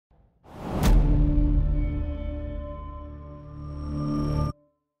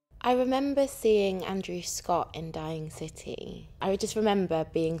I remember seeing Andrew Scott in Dying City. I just remember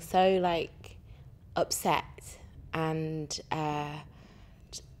being so like upset, and I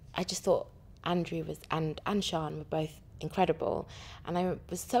just thought Andrew was and Sean were both incredible, and I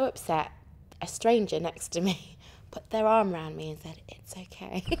was so upset. A stranger next to me put their arm around me and said, "It's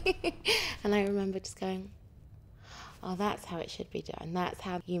okay," and I remember just going, "Oh, that's how it should be done. That's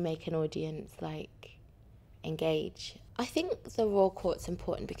how you make an audience like engage." I think the Royal Court's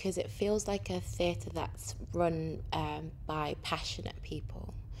important because it feels like a theatre that's run by passionate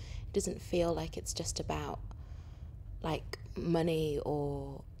people. It doesn't feel like it's just about like money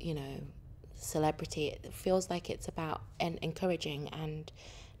or, you know, celebrity. It feels like it's about encouraging and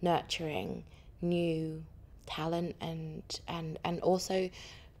nurturing new talent and also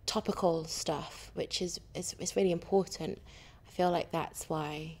topical stuff, which is really important. I feel like that's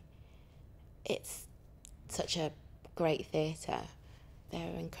why it's such a great theatre.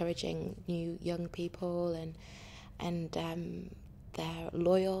 They're encouraging new young people and they're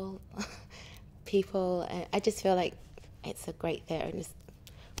loyal people. I just feel like it's a great theatre, and just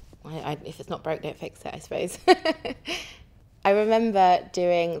if it's not broke, don't fix it, I suppose. I remember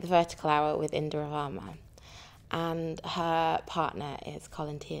doing the Vertical Hour with Indira Varma, and her partner is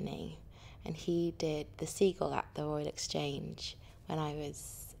Colin Tierney, and he did The Seagull at the Royal Exchange when I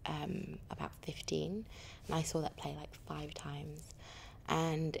was about 15, and I saw that play like 5 times.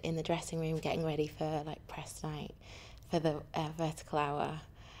 And in the dressing room, getting ready for like press night for the Vertical Hour,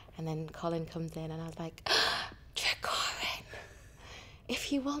 and then Colin comes in, and I was like, "Trigorin,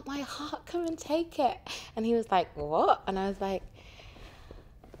 if you want my heart, come and take it." And he was like, "What?" And I was like,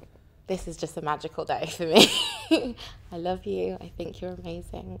 "This is just a magical day for me." I love you. I think you're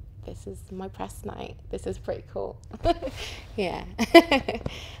amazing. This is my press night. This is pretty cool. Yeah.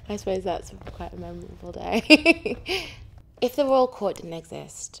 I suppose that's quite a memorable day. If the Royal Court didn't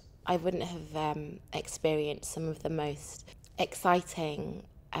exist, I wouldn't have experienced some of the most exciting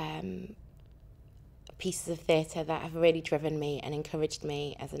pieces of theatre that have really driven me and encouraged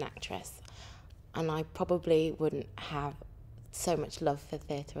me as an actress. And I probably wouldn't have so much love for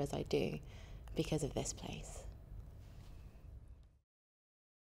theatre as I do because of this place.